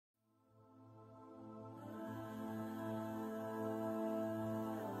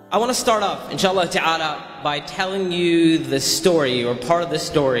I want to start off, inshallah ta'ala, by telling you the story, or part of the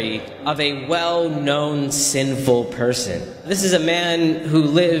story, of a well-known sinful person. This is a man who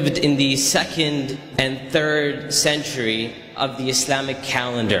lived in the 2nd and 3rd century of the Islamic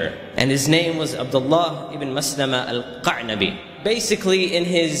calendar. And his name was Abdullah ibn Maslama al-Qa'nabi. Basically, in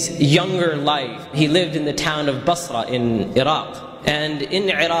his younger life, he lived in the town of Basra in Iraq. And in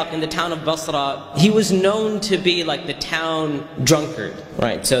Iraq, in the town of Basra, he was known to be like the town drunkard,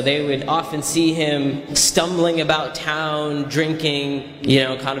 right? So they would often see him stumbling about town, drinking,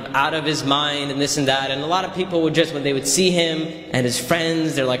 kind of out of his mind and this and that. And a lot of people would just, when they would see him and his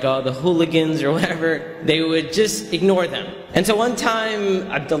friends, they're like, oh, the hooligans or whatever, they would just ignore them. And so one time,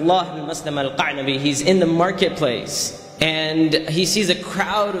 Abdullah ibn Maslam al-Qa'nabi, he's in the marketplace and he sees a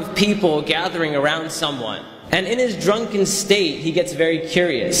crowd of people gathering around someone. And in his drunken state, he gets very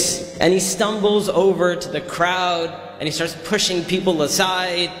curious. And he stumbles over to the crowd and he starts pushing people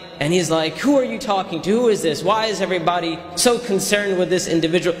aside. And he's like, who are you talking to? Who is this? Why is everybody so concerned with this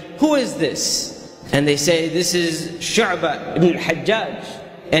individual? Who is this? And they say, this is Shu'bah ibn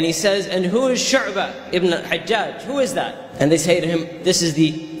al-Hajjaj. And he says, and who is Shu'bah ibn al-Hajjaj? Who is that? And they say to him, this is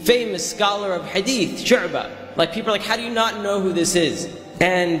the famous scholar of hadith, Shu'bah. Like, people are like, how do you not know who this is?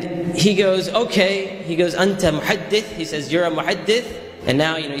 And he goes, okay. He goes, Anta muhaddith. He says, you're a muhaddith. And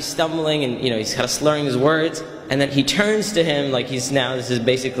now, he's stumbling and, he's kind of slurring his words. And then he turns to him like this is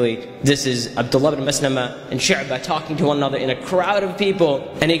Abdullah ibn Maslama and Shu'bah talking to one another in a crowd of people.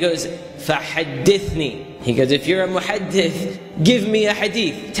 And he goes, فَحَدِّثْنِي. He goes, if you're a muhaddith, give me a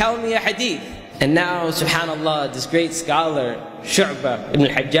hadith. Tell me a hadith. And now, subhanAllah, this great scholar, Shu'bah ibn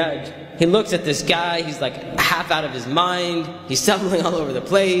al-Hajjaj, he looks at this guy, he's like half out of his mind, he's stumbling all over the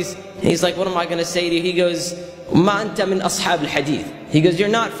place, and he's like, what am I going to say to you? He goes, مَا أَنْتَ مِنْ أَصْحَابِ الْحَدِيثِ. He goes, you're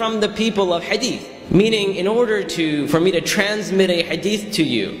not from the people of hadith. Meaning, in order for me to transmit a hadith to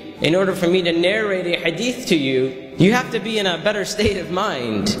you, in order for me to narrate a hadith to you, you have to be in a better state of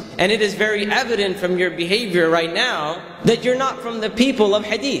mind. And it is very evident from your behavior right now that you're not from the people of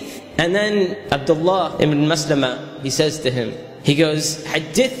hadith. And then Abdullah ibn Maslama, he says to him, he goes,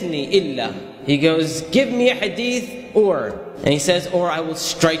 Hadithni illa. He goes, give me a hadith and he says, or I will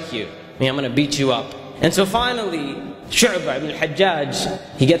strike you. I'm going to beat you up. And so finally, Shu'bah ibn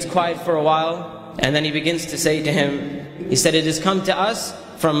al-Hajjaj, he gets quiet for a while, and then he begins to say to him, he said, it has come to us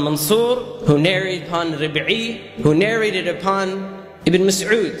from Mansur, who narrated upon Rib'i, who narrated upon Ibn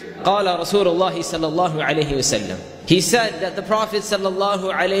Mas'ud. قال رسول الله صلى الله عليه وسلم. He said that the Prophet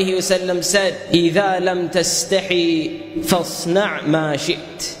sallallahu alayhi wasallam said, إِذَا لَمْ تَسْتَحِي فَاصْنَعْ مَا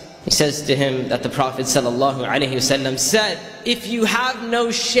شِئْتَ. He says to him that the Prophet sallallahu alayhi wasallam said, if you have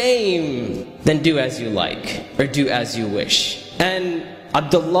no shame, then do as you like, or do as you wish. And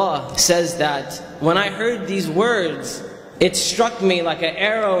Abdullah says that when I heard these words, it struck me like an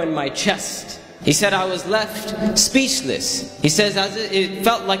arrow in my chest. He said, I was left speechless. He says, it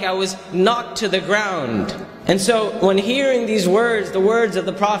felt like I was knocked to the ground. And so, when hearing these words, the words of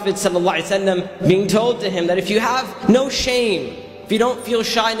the Prophet ﷺ, being told to him that if you have no shame, if you don't feel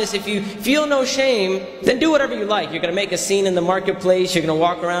shyness, if you feel no shame, then do whatever you like. You're going to make a scene in the marketplace, you're going to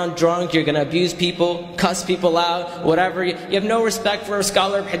walk around drunk, you're going to abuse people, cuss people out, whatever. You have no respect for a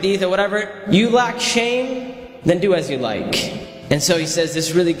scholar of hadith or whatever. You lack shame, then do as you like. And so he says,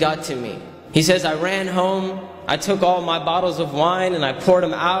 this really got to me. He says, I ran home, I took all my bottles of wine and I poured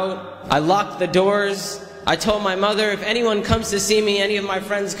them out. I locked the doors. I told my mother, if anyone comes to see me, any of my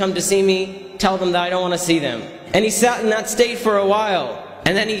friends come to see me, tell them that I don't want to see them. And he sat in that state for a while.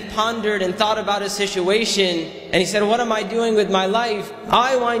 And then he pondered and thought about his situation. And he said, what am I doing with my life?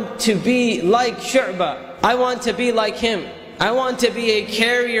 I want to be like Shu'bah. I want to be like him. I want to be a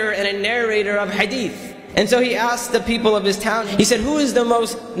carrier and a narrator of hadith. And so he asked the people of his town, he said, who is the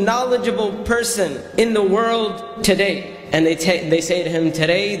most knowledgeable person in the world today? And they say to him,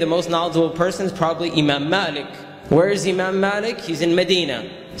 today the most knowledgeable person is probably Imam Malik. Where is Imam Malik? He's in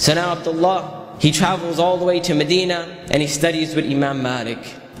Medina. So now Abdullah, he travels all the way to Medina and he studies with Imam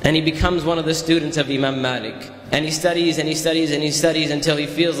Malik. And he becomes one of the students of Imam Malik. And he studies and he studies and he studies until he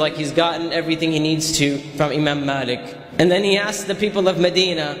feels like he's gotten everything he needs to from Imam Malik. And then he asks the people of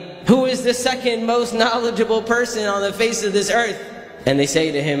Medina, who is the second most knowledgeable person on the face of this earth? And they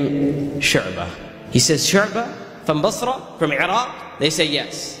say to him, Shu'bah. He says, Shu'bah? From Basra? From Iraq? They say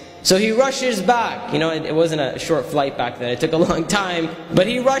yes. So he rushes back. It wasn't a short flight back then. It took a long time. But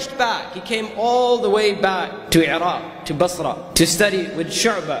he rushed back. He came all the way back to Iraq, to Basra, to study with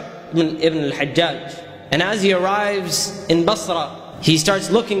Shu'bah ibn al-Hajjaj. And as he arrives in Basra, he starts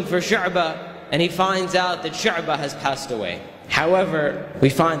looking for Shu'bah, and he finds out that Shu'bah has passed away. However, we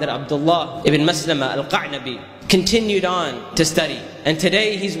find that Abdullah ibn Maslama al-Qa'nabi continued on to study. And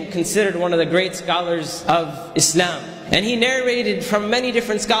today he's considered one of the great scholars of Islam. And he narrated from many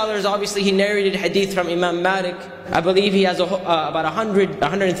different scholars. Obviously he narrated hadith from Imam Malik. I believe he has about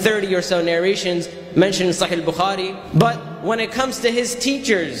 130 or so narrations mentioned in Sahih al-Bukhari. But when it comes to his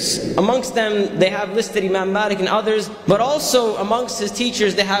teachers, amongst them they have listed Imam Malik and others, but also amongst his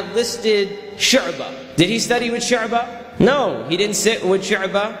teachers they have listed Shu'bah. Did he study with Shu'bah? No, he didn't sit with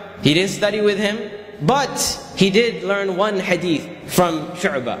Shu'bah. He didn't study with him. But he did learn one hadith from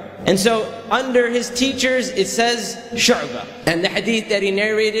Shu'bah. And so under his teachers it says Shu'bah. And the hadith that he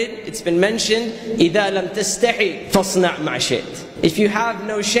narrated, it's been mentioned, إِذَا لَمْ تَسْتَحِي فَاصْنَعْ مَا شِئْتَ. If you have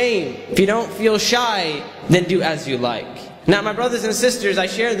no shame, if you don't feel shy, then do as you like. Now my brothers and sisters, I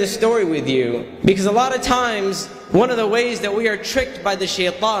share this story with you because a lot of times one of the ways that we are tricked by the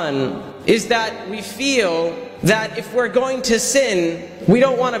shaitan is that we feel that if we're going to sin, we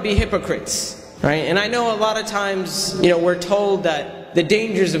don't want to be hypocrites. Right? And I know a lot of times, we're told that the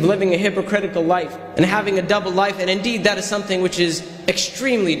dangers of living a hypocritical life and having a double life, and indeed that is something which is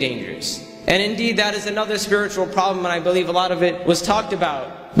extremely dangerous. And indeed that is another spiritual problem, and I believe a lot of it was talked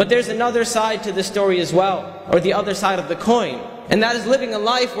about. But there's another side to the story as well, or the other side of the coin. And that is living a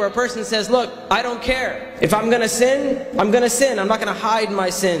life where a person says, look, I don't care. If I'm going to sin, I'm going to sin. I'm not going to hide my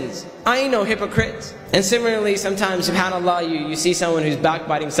sins. I ain't no hypocrite. And similarly, sometimes, subhanAllah, you see someone who's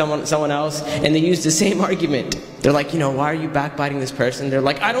backbiting someone else, and they use the same argument. They're like, why are you backbiting this person? They're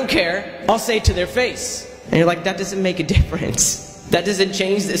like, I don't care. I'll say it to their face. And you're like, that doesn't make a difference. That doesn't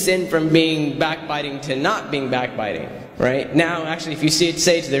change the sin from being backbiting to not being backbiting. Right? Now, actually, if you say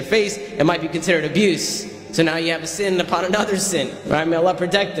it to their face, it might be considered abuse. So now you have a sin upon another sin. Right? May Allah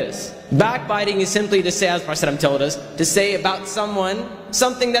protect us. Backbiting is simply to say, as Prophet told us, to say about someone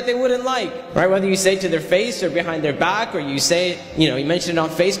something that they wouldn't like. Right? Whether you say it to their face or behind their back, or you say, you mention it on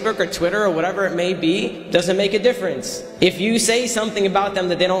Facebook or Twitter or whatever it may be, doesn't make a difference. If you say something about them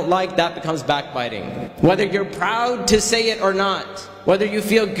that they don't like, that becomes backbiting. Whether you're proud to say it or not, whether you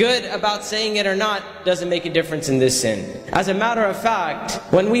feel good about saying it or not, doesn't make a difference in this sin. As a matter of fact,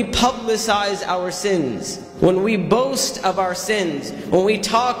 when we publicize our sins, when we boast of our sins, when we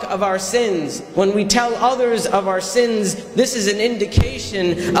talk of our sins, when we tell others of our sins, this is an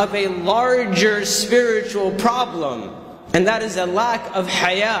indication of a larger spiritual problem. And that is a lack of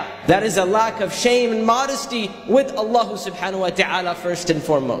haya. That is a lack of shame and modesty with Allah subhanahu wa ta'ala first and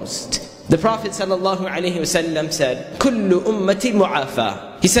foremost. The Prophet ﷺ said, Kullu ummati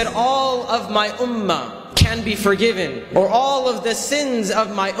mu'afa. He said, all of my ummah can be forgiven, or all of the sins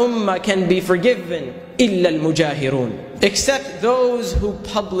of my ummah can be forgiven, illa al-mujahirun, except those who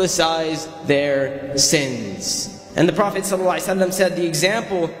publicize their sins. And the Prophet ﷺ said the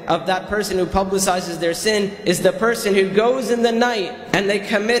example of that person who publicizes their sin is the person who goes in the night and they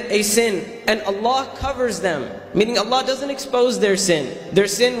commit a sin and Allah covers them. Meaning Allah doesn't expose their sin. Their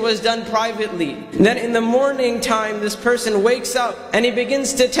sin was done privately. And then in the morning time, this person wakes up and he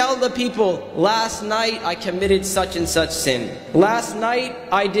begins to tell the people, last night I committed such and such sin. Last night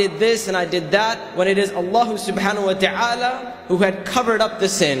I did this and I did that, when it is Allah subhanahu wa ta'ala who had covered up the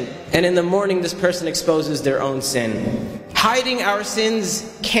sin. And in the morning this person exposes their own sin. Hiding our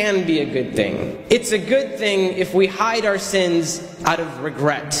sins can be a good thing. It's a good thing if we hide our sins out of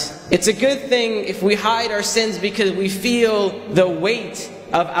regret. It's a good thing if we hide our sins because we feel the weight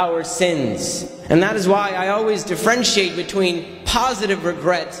of our sins. And that is why I always differentiate between positive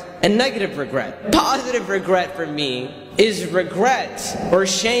regret and negative regret. Positive regret for me is regret or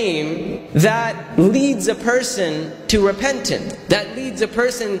shame that leads a person to repentance, that leads a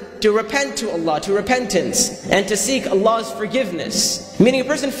person to repent to Allah, to repentance, and to seek Allah's forgiveness. Meaning a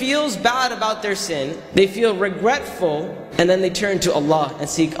person feels bad about their sin, they feel regretful, and then they turn to Allah and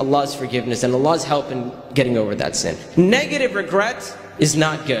seek Allah's forgiveness and Allah's help in getting over that sin. Negative regret is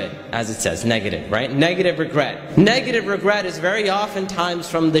not good, as it says, negative, right? Negative regret. Negative regret is very oftentimes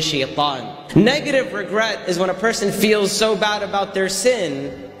from the shaitan. Negative regret is when a person feels so bad about their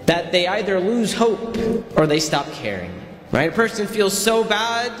sin that they either lose hope or they stop caring, right? A person feels so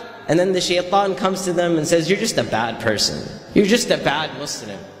bad and then the shaitan comes to them and says, you're just a bad person. You're just a bad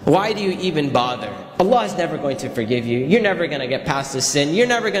Muslim. Why do you even bother? Allah is never going to forgive you. You're never going to get past this sin. You're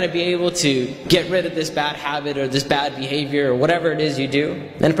never going to be able to get rid of this bad habit or this bad behavior or whatever it is you do.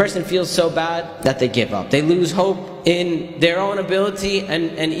 And a person feels so bad that they give up. They lose hope in their own ability,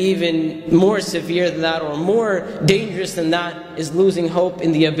 and even more severe than that or more dangerous than that is losing hope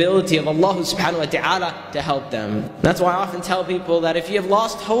in the ability of Allah subhanahu wa ta'ala to help them. That's why I often tell people that if you have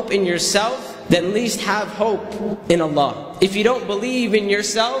lost hope in yourself, then at least have hope in Allah. If you don't believe in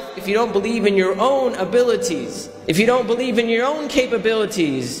yourself, if you don't believe in your own abilities, if you don't believe in your own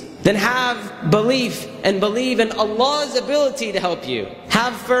capabilities, then have belief and believe in Allah's ability to help you.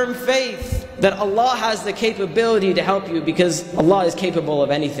 Have firm faith that Allah has the capability to help you, because Allah is capable of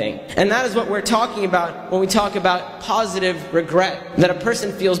anything. And that is what we're talking about when we talk about positive regret. That a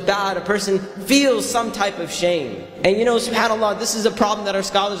person feels bad, a person feels some type of shame. And you know, subhanAllah, this is a problem that our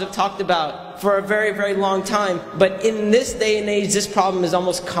scholars have talked about for a very, very long time. But in this day and age, this problem is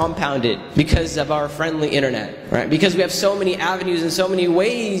almost compounded because of our friendly internet, right? Because we have so many avenues and so many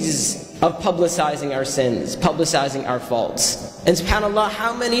ways of publicizing our sins, publicizing our faults. And subhanAllah,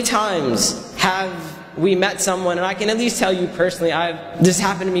 how many times have we met someone, and I can at least tell you personally, this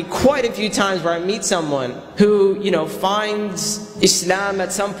happened to me quite a few times, where I meet someone who, you know, finds Islam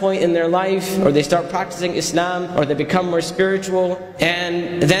at some point in their life, or they start practicing Islam, or they become more spiritual,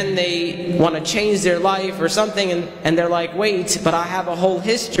 and then they want to change their life or something, and they're like, wait, but I have a whole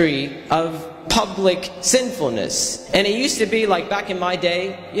history of public sinfulness. And it used to be like back in my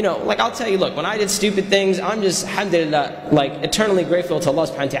day, you know, like I'll tell you, look, when I did stupid things, I'm just, alhamdulillah, like eternally grateful to Allah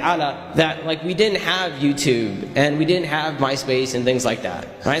subhanahu wa ta'ala that like we didn't have YouTube and we didn't have MySpace and things like that.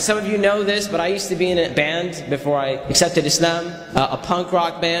 Right? Some of you know this, but I used to be in a band before I accepted Islam, a punk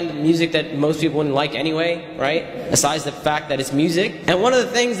rock band, music that most people wouldn't like anyway, right? Besides the fact that it's music. And one of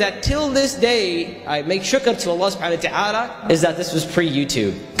the things that till this day I make shukr to Allah subhanahu wa ta'ala is that this was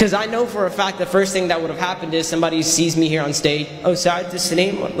pre-YouTube. Because I know for a fact the first thing that would have happened is somebody sees me here on stage, oh, Sa'id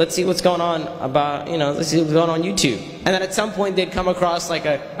Tasneem, let's see what's going on about, you know, let's see what's going on YouTube. And then at some point they'd come across like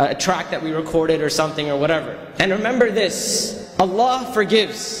a track that we recorded or something or whatever. And remember this, Allah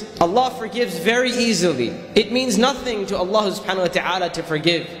forgives. Allah forgives very easily. It means nothing to Allah subhanahu wa ta'ala to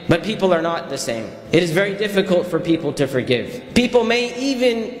forgive, but people are not the same. It is very difficult for people to forgive. People may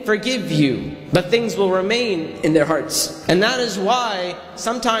even forgive you, but things will remain in their hearts. And that is why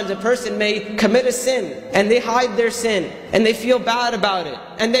sometimes a person may commit a sin, and they hide their sin, and they feel bad about it,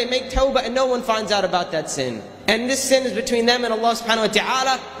 and they make tawbah and no one finds out about that sin. And this sin is between them and Allah subhanahu wa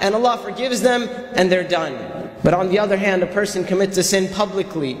ta'ala, and Allah forgives them, and they're done. But on the other hand, a person commits a sin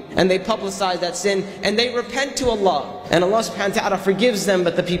publicly, and they publicize that sin, and they repent to Allah, and Allah subhanahu wa ta'ala forgives them,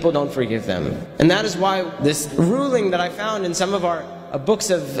 but the people don't forgive them. And that is why this ruling that I found in some of our books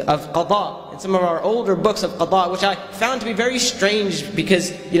of qada, in some of our older books of qada, which I found to be very strange,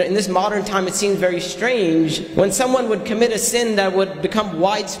 because you know, in this modern time it seems very strange when someone would commit a sin that would become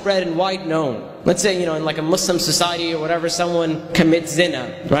widespread and wide known. Let's say, you know, in like a Muslim society or whatever, someone commits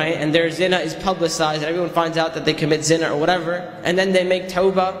zina, right? And their zina is publicized and everyone finds out that they commit zina or whatever, and then they make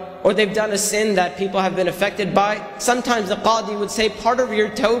tawbah, or they've done a sin that people have been affected by. Sometimes the qadi would say part of your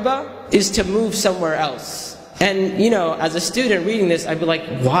tawbah is to move somewhere else. And you know, as a student reading this, I'd be like,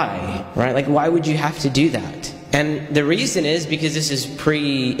 why? Right? Like, why would you have to do that? And the reason is because this is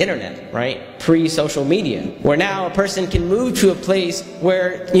pre-internet, right? Pre-social media, where now a person can move to a place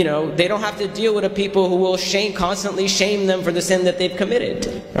where, you know, they don't have to deal with the people who will constantly shame them for the sin that they've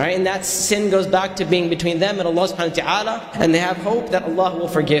committed, right? And that sin goes back to being between them and Allah subhanahu wa ta'ala, and they have hope that Allah will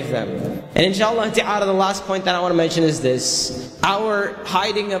forgive them. And inshallah ta'ala, the last point that I want to mention is this: our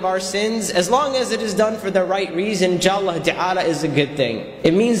hiding of our sins, as long as it is done for the right reason, inshallah ta'ala, is a good thing.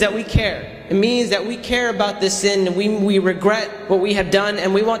 It means that we care. It means that we care about this sin, and we regret what we have done,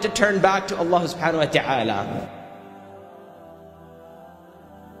 and we want to turn back to Allah subhanahu wa ta'ala.